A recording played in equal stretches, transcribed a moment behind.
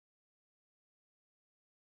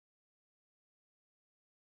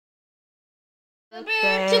To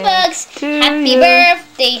Bugs. Happy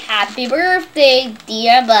birthday,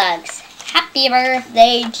 dear Bugs. Happy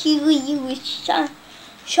birthday to you, Sha.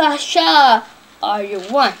 Are you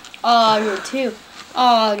 1? Are you 2?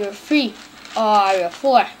 Are you 3? Are you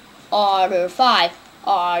 4? Are you 5?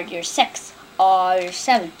 Are you 6? Are you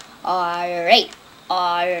 7? Are you 8?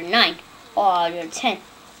 Are you 9? Are you 10?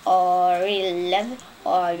 Are you 11?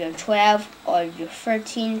 Are you 12? Are you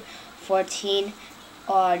 13? 14?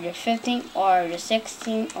 Are you 15? Are you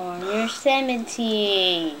 16? Are you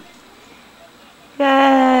 17?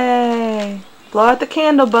 Yay! Blow out the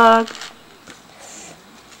candle, Bug.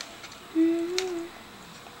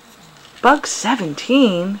 Bug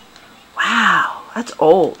 17? Wow, that's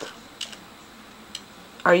old.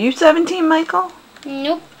 Are you 17, Michael?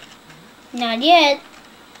 Nope. Not yet.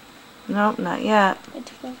 Nope, not yet.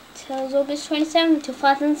 Until August 27,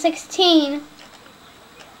 2016.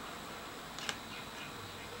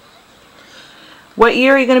 What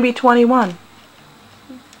year are you going to be 21?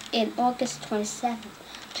 In August 27,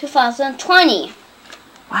 2020.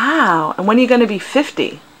 Wow. And when are you going to be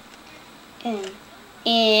 50? In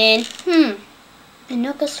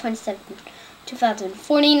August 27,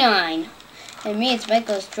 2049. It means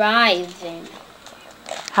Michael's driving.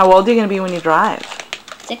 How old are you going to be when you drive?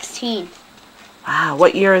 16. Wow.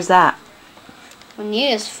 What year is that? 1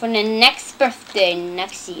 year is for the next birthday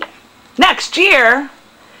next year. Next year?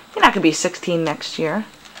 You're not going to be 16 next year.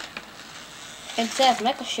 It says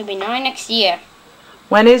Michael should be 9 next year.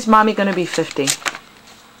 When is Mommy going to be 50?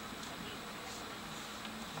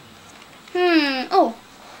 Oh.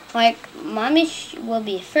 Like, Mommy will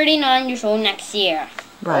be 39 years old next year.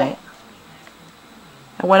 Right.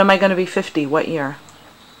 And when am I going to be 50? What year?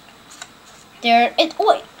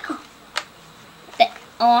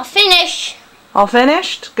 All finished. All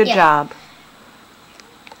finished? Good Yeah. job.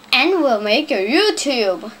 And we'll make a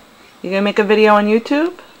YouTube. You going to make a video on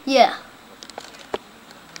YouTube? Yeah.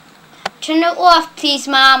 Turn it off, please,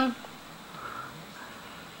 Mom.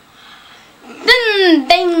 Bing,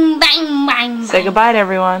 bang, bang, bang. Say goodbye to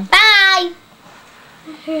everyone. Bye.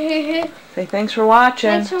 Say thanks for watching.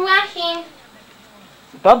 Thanks for watching.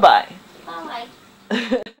 Bye-bye.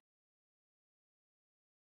 Bye.